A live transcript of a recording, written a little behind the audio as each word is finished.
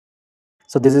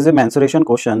So this is a mensuration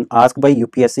question asked by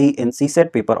UPSC in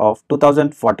CSAT paper of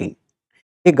 2014.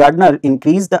 A gardener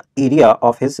increased the area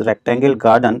of his rectangle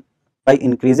garden by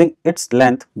increasing its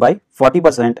length by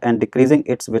 40% and decreasing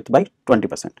its width by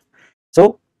 20%.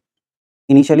 So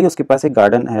initially उसके पास एक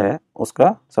garden है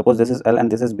उसका, suppose this is L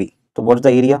and this is B. So what's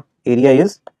the area? Area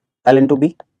is L into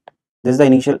B. This is the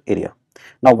initial area.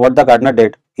 Now what the gardener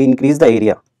did? He increased the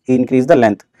area. He increased the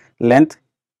length. Length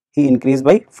he increased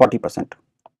by 40%.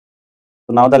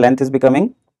 So now the length is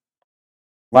becoming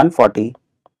 140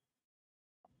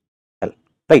 L,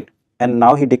 right? And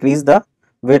now he decreased the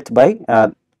width by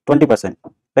 20%,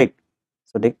 right?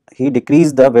 So he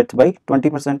decreased the width by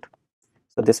 20%.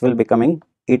 So this will becoming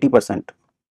 80%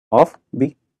 of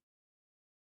B,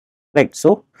 right?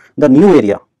 So the new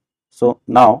area. So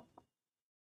now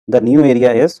the new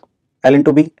area is L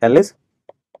into B. L is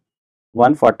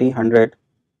 140 100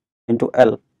 into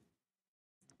L,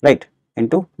 right,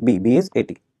 into B. B is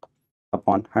 80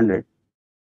 upon 100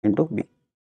 into B,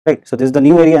 right? So this is the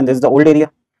new area and this is the old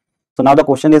area. So now the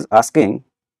question is asking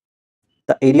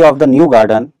the area of the new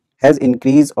garden has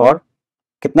increased or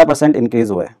kitna percent increase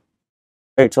हुआ है,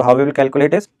 right? So how we will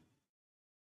calculate is,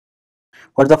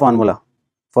 what's the formula?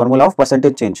 Formula of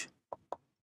percentage change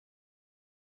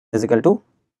is equal to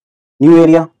new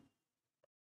area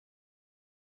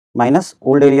minus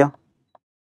old area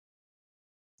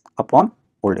upon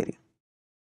old area,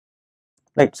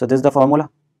 right? So this is the formula.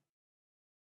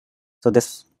 So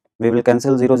this we will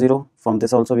cancel 0 0, from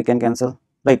this also we can cancel,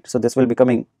 right? So this will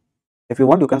becoming, if you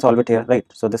want you can solve it here, right?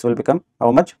 So this will become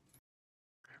how much?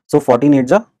 So 14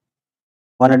 8 are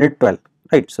 112,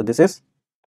 right? So this is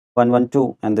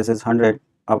 112 and this is 100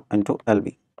 up into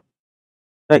LB,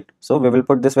 right? So we will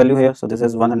put this value here. So this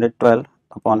is 112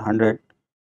 upon 100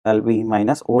 LB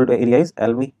minus old area is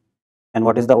LB, and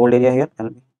what is the old area here?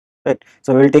 LB, right?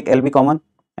 So we will take LB common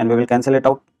and we will cancel it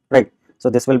out, right? So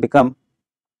this will become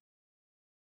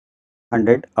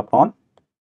 100 upon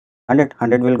 100.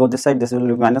 100 will go this side, this will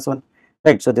be minus 1,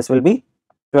 right? So this will be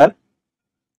 12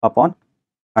 upon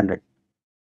 100,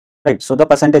 right? So the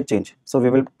percentage change, so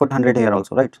we will put 100 here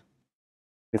also, right?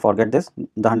 We forget this, the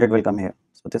 100 will come here.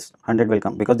 So this 100 will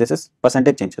come because this is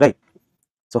percentage change, right?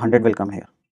 So 100 will come here,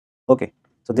 okay?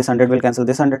 So this 100 will cancel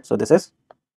this 100, so this is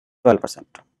 12%.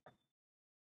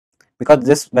 Because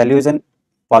this value is in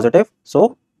positive,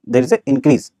 so there is an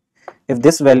increase. If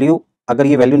this value, अगर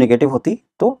ये value negative होती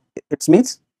तो it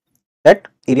means that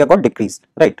area got decreased,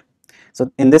 right?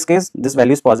 So in this case this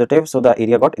value is positive, so the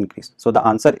area got increased. So the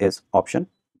answer is option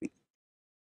B.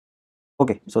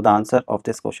 Okay, so the answer of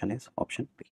this question is option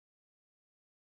B.